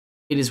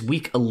It is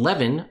week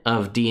 11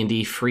 of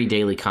D&D Free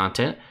Daily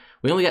content.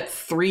 We only got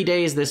 3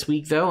 days this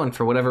week, though, and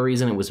for whatever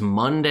reason, it was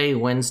Monday,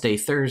 Wednesday,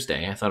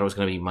 Thursday. I thought it was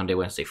going to be Monday,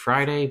 Wednesday,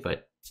 Friday,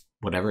 but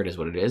whatever, it is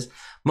what it is.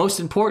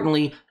 Most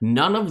importantly,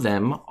 none of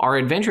them are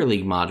Adventure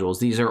League modules.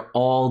 These are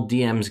all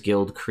DM's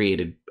Guild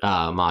created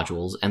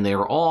modules, and they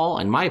are all,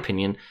 in my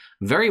opinion,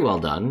 very well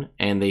done,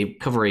 and they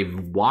cover a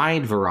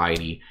wide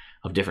variety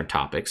of different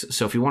topics.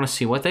 So if you want to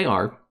see what they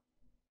are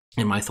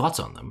and my thoughts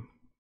on them,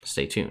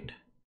 stay tuned.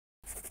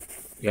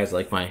 You guys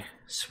like my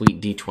sweet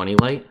D20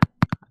 light?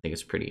 I think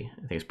it's pretty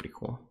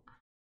cool.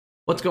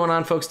 What's going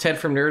on, folks? Ted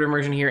from Nerd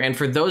Immersion here. And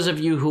for those of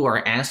you who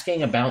are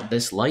asking about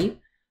this light,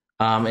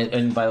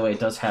 and by the way, it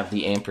does have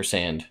the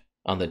ampersand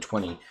on the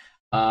 20.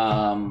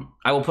 I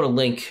will put a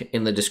link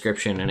in the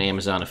description, an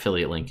Amazon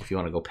affiliate link, if you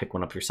want to go pick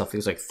one up yourself. I think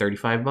it's like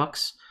 35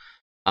 bucks.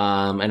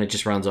 And it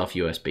just runs off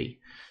USB.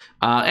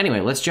 Anyway,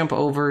 let's jump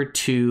over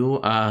to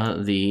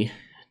the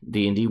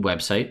D&D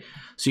website.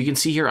 So you can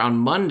see here on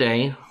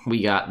Monday,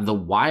 we got the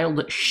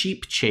Wild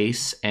Sheep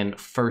Chase and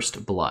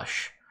First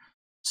Blush.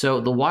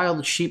 So the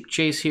Wild Sheep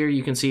Chase here,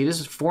 you can see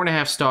this is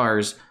 4.5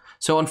 stars.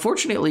 So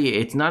unfortunately,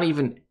 it's not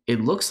even,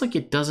 it looks like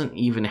it doesn't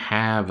even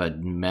have a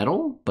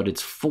medal, but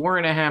it's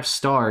 4.5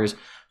 stars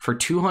for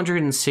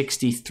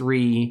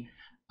 263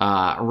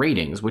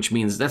 ratings, which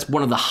means that's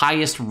one of the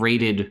highest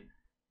rated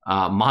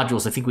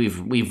modules I think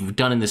we've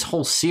done in this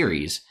whole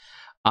series.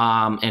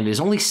 And there's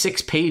only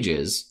 6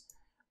 pages.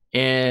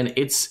 And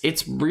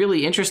it's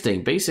really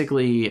interesting.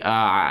 Basically,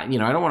 I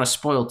don't want to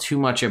spoil too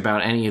much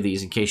about any of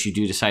these in case you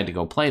do decide to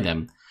go play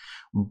them.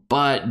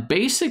 But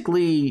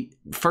basically,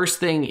 first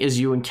thing is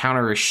you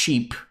encounter a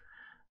sheep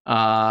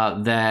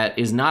that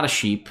is not a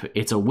sheep.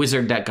 It's a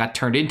wizard that got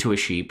turned into a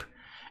sheep.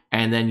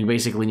 And then you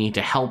basically need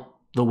to help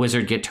the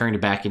wizard get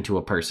turned back into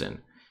a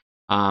person.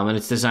 And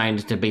it's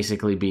designed to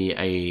basically be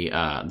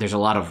there's a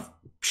lot of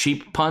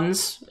sheep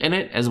puns in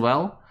it as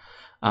well,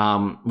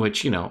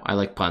 which, I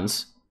like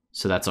puns.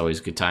 So that's always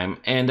a good time.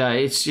 And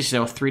it's just,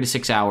 3 to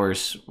 6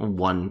 hours,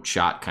 one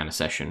shot kind of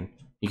session.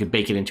 You could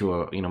bake it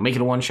into make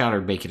it a one shot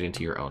or bake it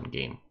into your own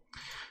game.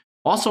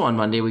 Also on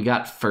Monday, we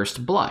got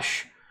First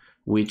Blush,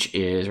 which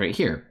is right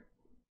here.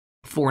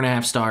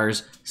 4.5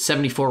 stars,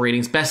 74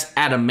 ratings, best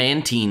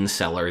adamantine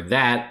seller.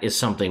 That is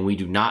something we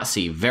do not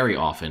see very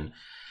often.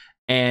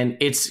 And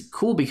it's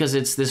cool because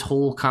it's this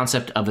whole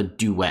concept of a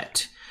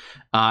duet.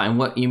 And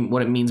what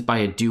it means by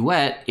a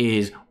duet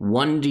is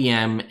one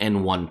DM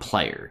and one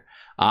player.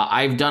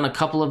 I've done a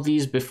couple of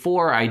these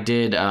before. I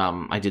did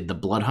the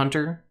Blood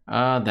Hunter.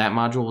 That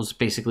module is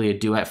basically a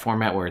duet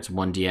format where it's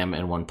one DM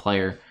and one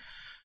player.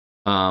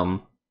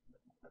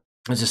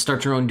 Let's just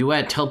start your own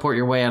duet. Teleport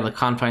your way out of the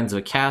confines of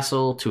a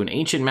castle to an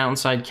ancient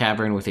mountainside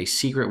cavern with a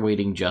secret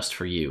waiting just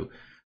for you.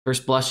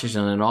 First Blush is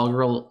an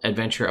inaugural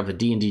adventure of the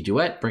D&D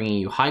duet, bringing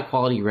you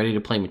high-quality,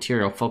 ready-to-play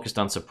material focused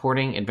on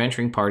supporting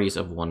adventuring parties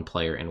of one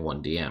player and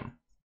one DM.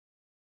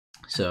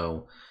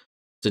 So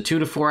it's a 2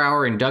 to 4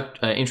 hour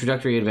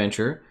introductory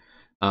adventure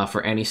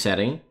for any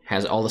setting.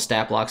 Has all the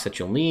stat blocks that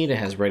you'll need. It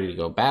has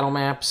ready-to-go battle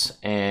maps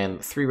and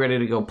 3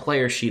 ready-to-go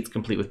player sheets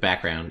complete with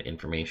background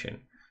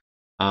information.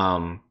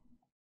 So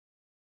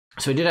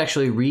I did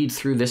actually read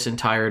through this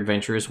entire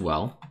adventure as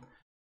well.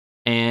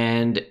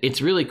 And it's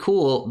really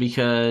cool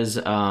because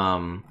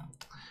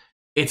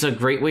it's a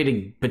great way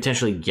to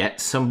potentially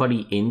get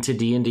somebody into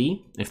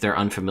D&D if they're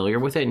unfamiliar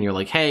with it. And you're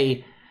like,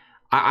 hey,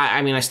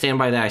 I stand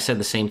by that. I said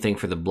the same thing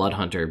for the Blood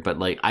Hunter, but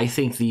I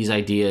think these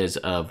ideas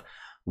of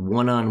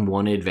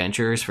one-on-one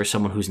adventures for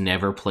someone who's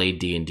never played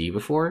D&D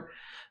before,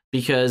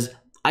 because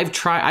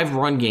I've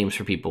run games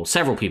for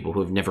several people who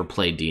have never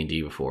played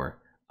D&D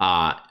before.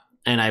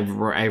 And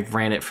I've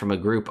ran it from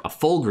a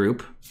full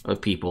group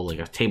of people, like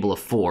a table of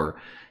 4,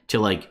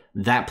 to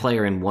that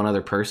player and one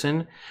other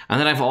person. And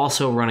then I've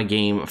also run a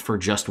game for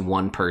just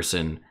one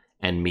person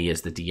and me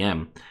as the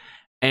DM.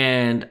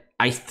 And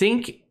I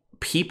think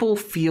people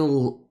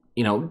feel,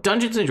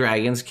 Dungeons and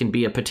Dragons can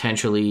be a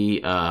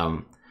potentially, I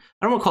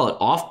don't want to call it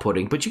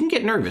off-putting, but you can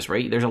get nervous,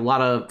 right?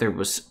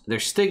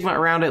 There's stigma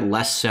around it,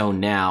 less so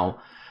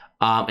now.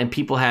 And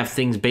people have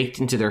things baked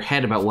into their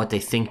head about what they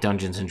think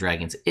Dungeons and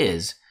Dragons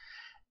is.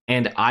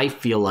 And I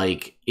feel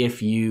like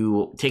if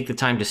you take the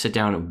time to sit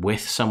down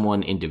with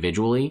someone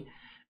individually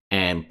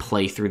and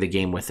play through the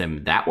game with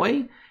them that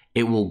way,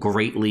 it will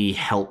greatly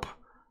help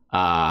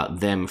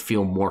them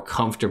feel more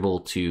comfortable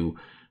to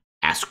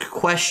ask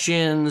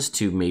questions,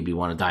 to maybe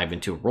want to dive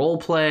into role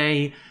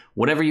play,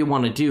 whatever you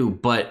want to do.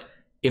 But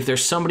if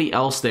there's somebody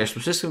else there,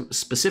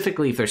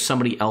 specifically if there's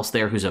somebody else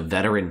there who's a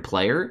veteran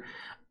player,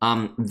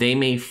 they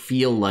may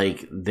feel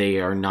like they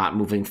are not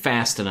moving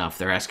fast enough.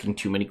 They're asking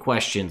too many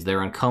questions.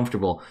 They're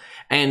uncomfortable.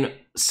 And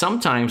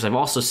sometimes I've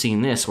also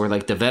seen this where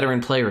the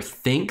veteran player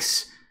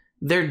thinks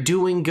they're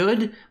doing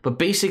good, but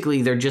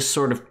basically they're just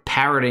sort of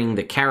parroting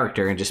the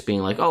character and just being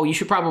like, oh, you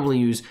should probably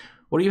use,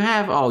 what do you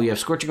have? Oh, you have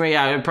Scorching Ray?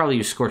 Yeah, I'd probably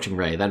use Scorching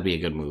Ray. That'd be a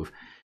good move.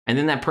 And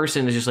then that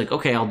person is just like,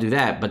 okay, I'll do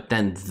that. But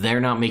then they're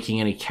not making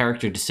any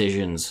character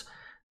decisions.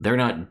 They're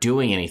not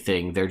doing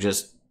anything. They're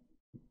just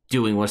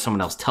doing what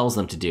someone else tells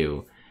them to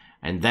do.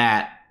 And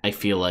that I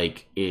feel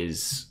like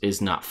is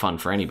not fun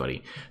for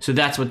anybody. So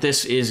that's what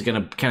this is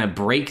going to kind of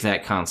break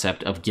that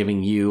concept of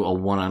giving you a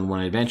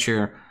one-on-one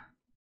adventure.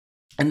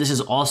 And this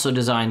is also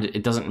designed,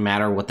 it doesn't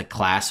matter what the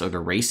class or the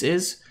race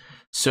is.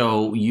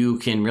 So you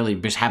can really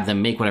just have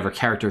them make whatever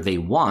character they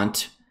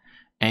want.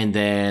 And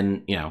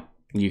then, you know,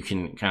 you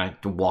can kind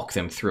of walk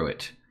them through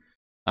it.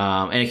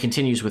 And it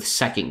continues with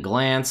Second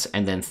Glance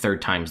and then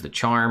Third Time's the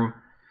Charm.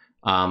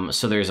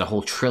 So there's a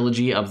whole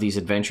trilogy of these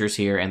adventures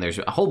here, and there's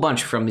a whole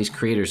bunch from these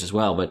creators as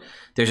well, but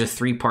there's a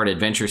 3-part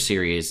adventure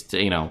series to,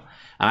 you know,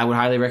 and I would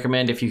highly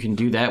recommend, if you can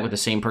do that with the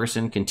same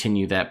person,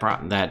 continue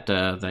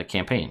that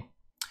campaign.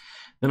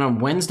 Then on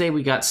Wednesday,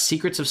 we got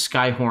Secrets of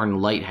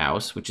Skyhorn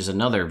Lighthouse, which is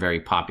another very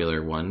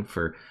popular one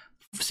for,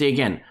 see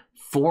again,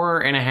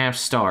 4.5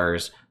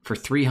 stars for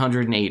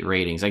 308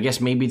 ratings. I guess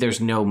maybe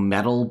there's no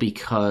medal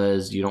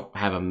because you don't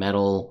have a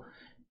medal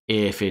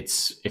if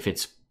it's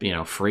you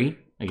know, free.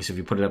 I guess if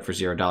you put it up for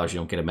 $0, you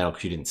don't get a medal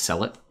because you didn't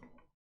sell it.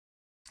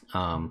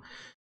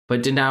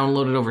 But to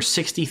download it over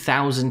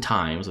 60,000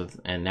 times,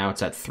 and now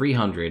it's at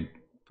 300,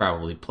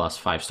 probably plus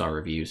 5-star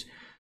reviews.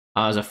 It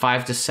was a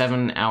 5 to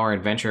 7 hour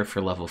adventure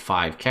for level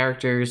 5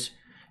 characters.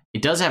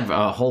 It does have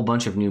a whole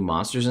bunch of new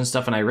monsters and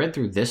stuff, and I read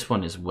through this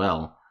one as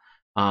well.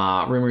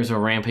 Rumors of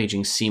a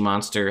rampaging sea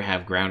monster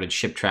have grounded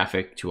ship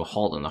traffic to a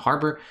halt in the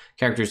harbor.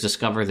 Characters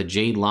discover the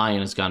Jade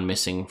Lion has gone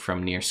missing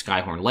from near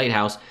Skyhorn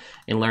Lighthouse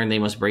and learn they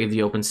must brave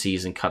the open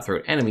seas and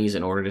cutthroat enemies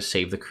in order to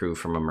save the crew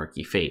from a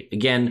murky fate.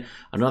 Again,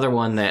 another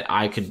one that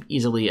I could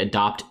easily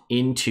adopt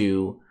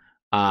into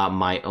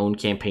my own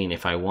campaign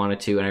if I wanted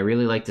to, and I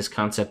really like this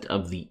concept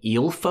of the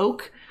eel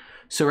folk.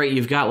 So, right,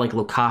 you've got like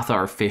Lokatha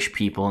are fish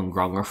people, and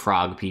Grung are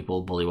frog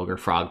people, Bullywug are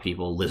frog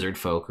people, lizard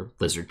folk are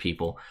lizard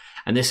people,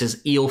 and this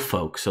is eel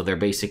folk, so they're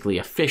basically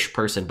a fish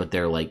person, but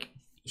they're like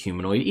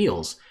humanoid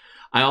eels.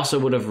 I also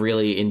would have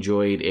really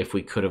enjoyed if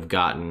we could have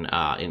gotten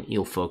an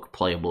eel folk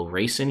playable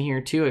race in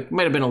here too. It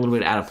might have been a little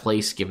bit out of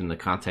place given the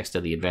context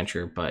of the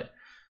adventure, but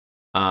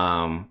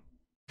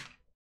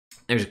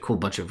there's a cool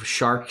bunch of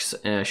sharks,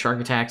 shark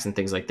attacks and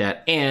things like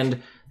that,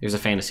 and there's a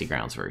Fantasy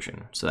Grounds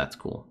version, so that's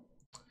cool.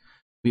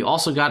 We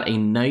also got a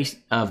Night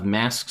of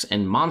Masks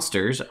and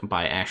Monsters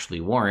by Ashley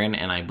Warren,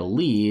 and I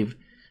believe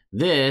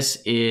this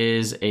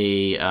is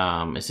a,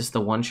 is this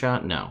the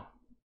one-shot? No.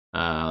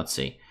 Let's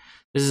see.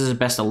 This is a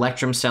Best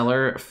Electrum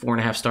seller,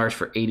 4.5 stars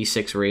for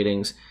 86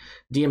 ratings.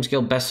 DM's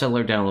Guild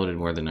bestseller, downloaded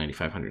more than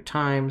 9,500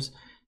 times.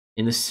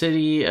 In the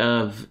city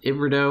of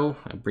Brito,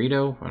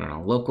 I don't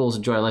know, locals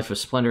enjoy a life of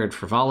splendor and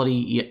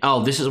frivolity.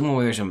 Oh, this is one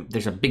where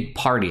there's a big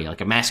party,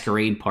 like a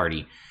masquerade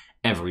party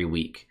every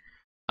week.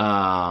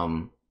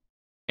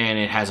 And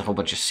it has a whole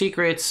bunch of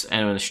secrets,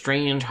 and when a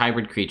strange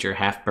hybrid creature,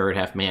 half bird,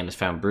 half man, is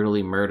found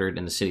brutally murdered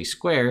in the city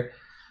square,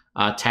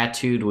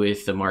 tattooed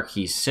with the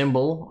Marquis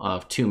symbol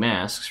of 2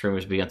 masks,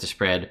 rumors began to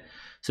spread.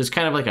 So it's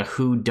kind of like a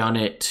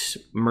whodunit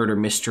murder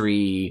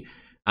mystery,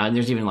 and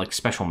there's even like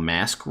special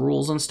mask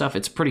rules and stuff.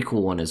 It's a pretty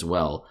cool one as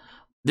well.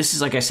 This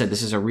is, like I said,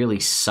 this is a really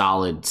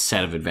solid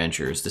set of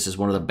adventures. This is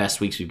one of the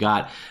best weeks we've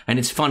got, and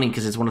it's funny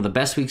because it's one of the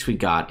best weeks we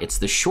got. It's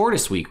the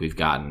shortest week we've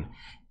gotten,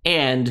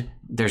 and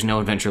there's no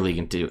Adventure League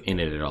in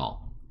it at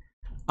all.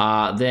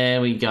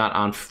 Then we got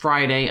on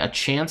Friday a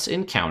Chance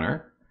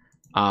Encounter,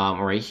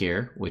 right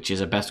here, which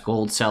is a Best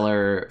Gold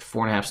seller,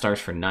 4.5 stars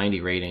for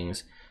 90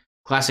 ratings.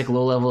 Classic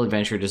low-level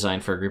adventure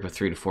designed for a group of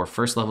 3 to 4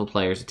 first-level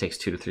players. It takes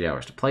 2 to 3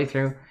 hours to play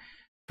through.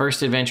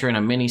 First adventure in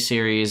a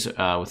mini-series,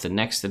 with the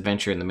next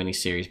adventure in the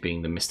mini-series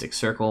being the Mystic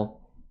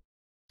Circle.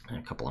 And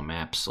a couple of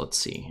maps. Let's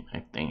see.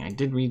 I think I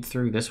did read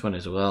through this one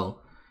as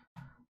well.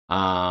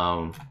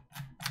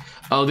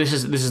 Oh, this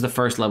is the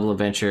first level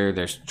adventure.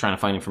 There's trying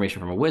to find information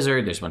from a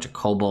wizard. There's a bunch of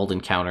kobold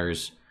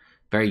encounters.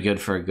 Very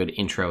good for a good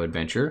intro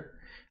adventure.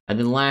 And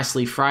then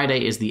lastly,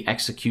 Friday is the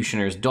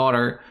Executioner's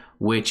Daughter,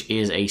 which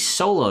is a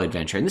solo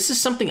adventure. And this is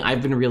something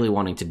I've been really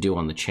wanting to do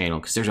on the channel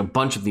because there's a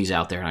bunch of these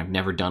out there and I've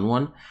never done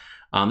one.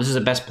 This is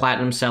a Best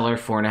Platinum seller,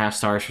 4.5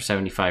 stars for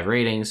 75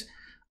 ratings.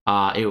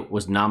 It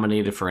was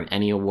nominated for an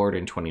Emmy Award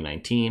in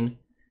 2019.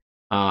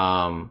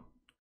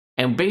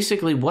 And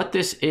basically what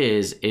this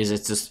is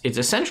it's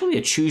essentially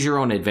a choose your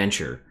own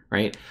adventure,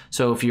 right?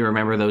 So if you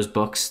remember those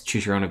books,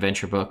 choose your own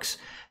adventure books,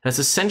 that's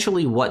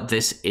essentially what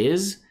this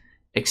is,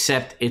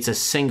 except it's a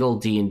single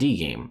D&D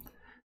game.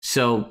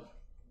 So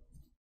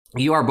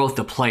you are both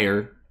the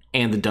player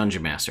and the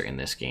dungeon master in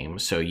this game.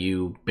 So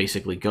you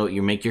basically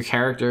you make your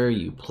character,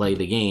 you play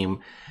the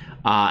game,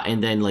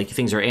 and then like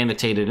things are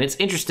annotated. And it's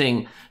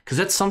interesting because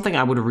that's something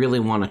I would really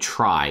want to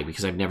try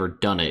because I've never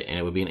done it, and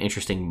it would be an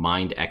interesting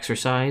mind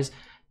exercise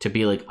to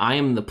be like, I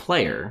am the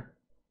player,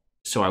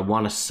 so I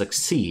want to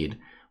succeed,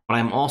 but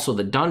I'm also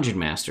the dungeon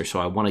master, so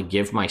I want to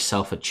give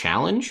myself a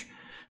challenge.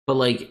 But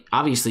like,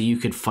 obviously you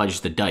could fudge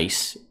the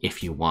dice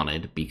if you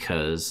wanted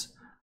because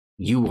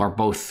you are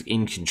both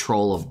in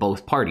control of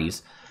both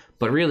parties.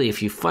 But really,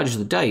 if you fudge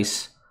the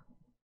dice,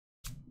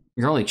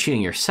 you're only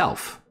cheating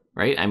yourself,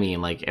 right? I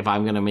mean, like, if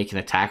I'm going to make an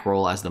attack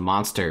roll as the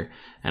monster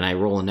and I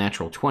roll a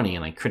natural 20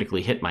 and I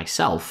critically hit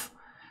myself,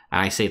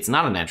 and I say it's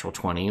not a natural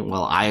 20,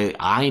 well,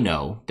 I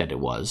know that it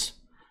was.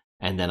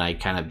 and then I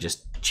kind of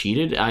just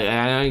cheated.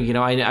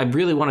 I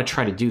really want to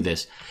try to do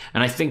this,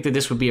 and I think that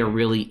this would be a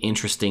really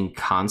interesting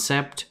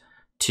concept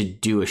to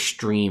do a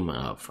stream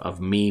of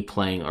me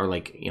playing, or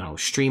like,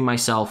 stream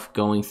myself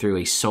going through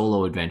a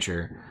solo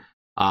adventure,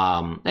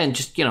 and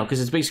just, because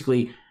it's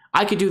basically,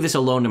 I could do this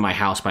alone in my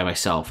house by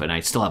myself and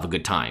I'd still have a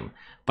good time,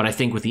 but I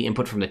think with the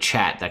input from the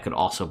chat, that could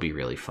also be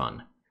really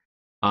fun.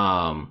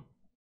 And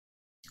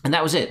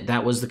that was it.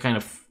 That was the kind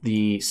of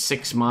the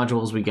 6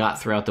 modules we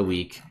got throughout the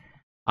week,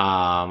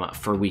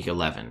 for week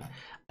 11.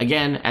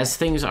 Again, as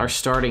things are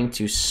starting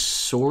to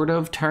sort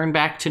of turn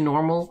back to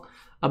normal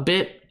a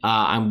bit,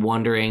 I'm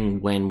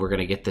wondering when we're going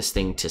to get this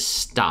thing to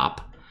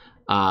stop.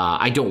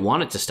 I don't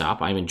want it to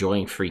stop. I'm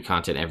enjoying free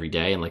content every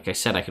day. And like I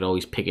said, I could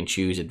always pick and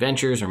choose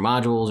adventures or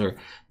modules or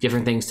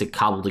different things to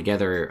cobble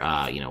together,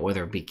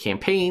 whether it be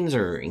campaigns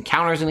or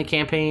encounters in a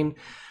campaign.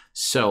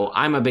 So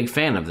I'm a big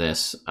fan of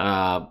this.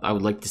 I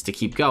would like this to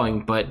keep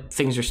going, but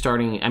things are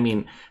starting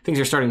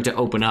to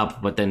open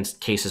up, but then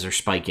cases are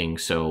spiking,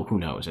 so who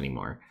knows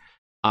anymore.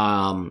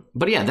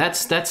 But yeah,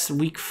 that's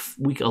week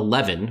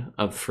 11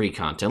 of free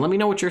content. Let me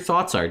know what your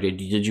thoughts are.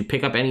 Did you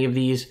pick up any of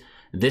these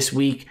this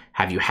week?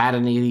 Have you had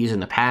any of these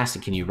in the past?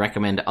 And can you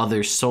recommend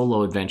other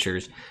solo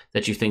adventures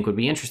that you think would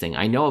be interesting?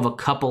 I know of a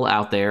couple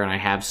out there, and I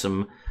have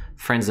some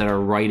friends that are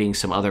writing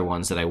some other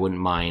ones that I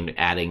wouldn't mind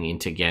adding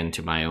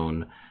into my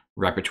own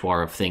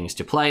repertoire of things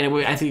to play. And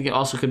I think it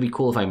also could be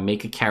cool if I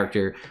make a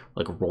character,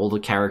 like roll the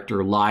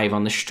character live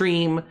on the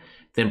stream,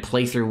 then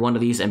play through one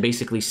of these and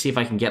basically see if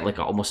I can get like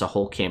almost a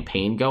whole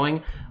campaign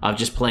going of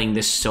just playing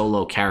this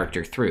solo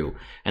character through.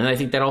 And I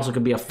think that also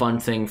could be a fun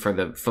thing for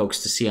the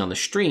folks to see on the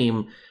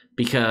stream,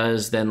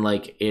 because then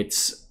like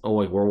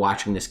we're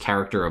watching this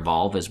character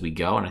evolve as we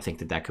go, and I think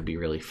that could be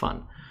really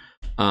fun.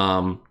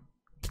 I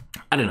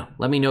don't know.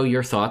 Let me know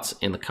your thoughts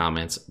in the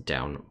comments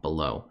down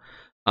below.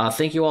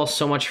 Thank you all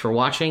so much for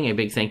watching. A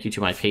big thank you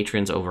to my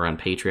patrons over on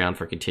Patreon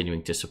for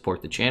continuing to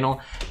support the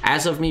channel.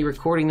 As of me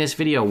recording this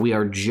video, we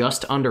are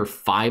just under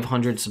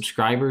 500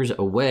 subscribers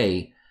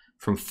away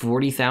from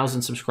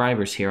 40,000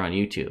 subscribers here on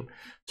YouTube.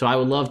 So I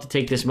would love to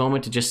take this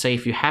moment to just say,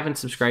 if you haven't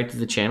subscribed to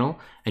the channel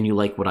and you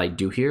like what I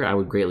do here, I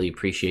would greatly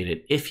appreciate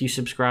it if you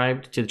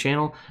subscribed to the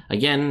channel.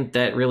 Again,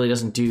 that really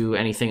doesn't do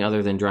anything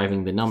other than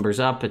driving the numbers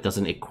up. It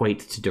doesn't equate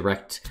to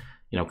direct,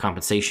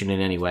 compensation in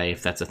any way,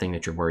 if that's a thing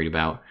that you're worried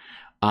about.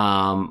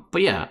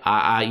 But yeah,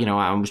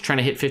 I was trying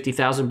to hit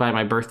 50,000 by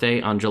my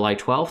birthday on July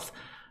 12th.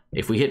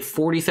 If we hit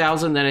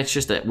 40,000, then it's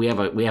just that we have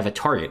a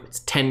target.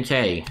 It's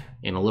 10K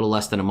in a little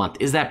less than a month.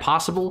 Is that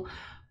possible?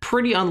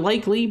 Pretty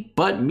unlikely,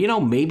 but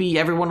maybe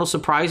everyone will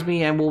surprise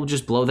me and we'll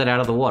just blow that out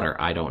of the water.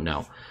 I don't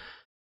know.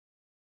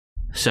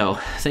 So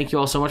thank you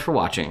all so much for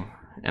watching,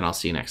 and I'll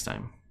see you next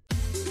time.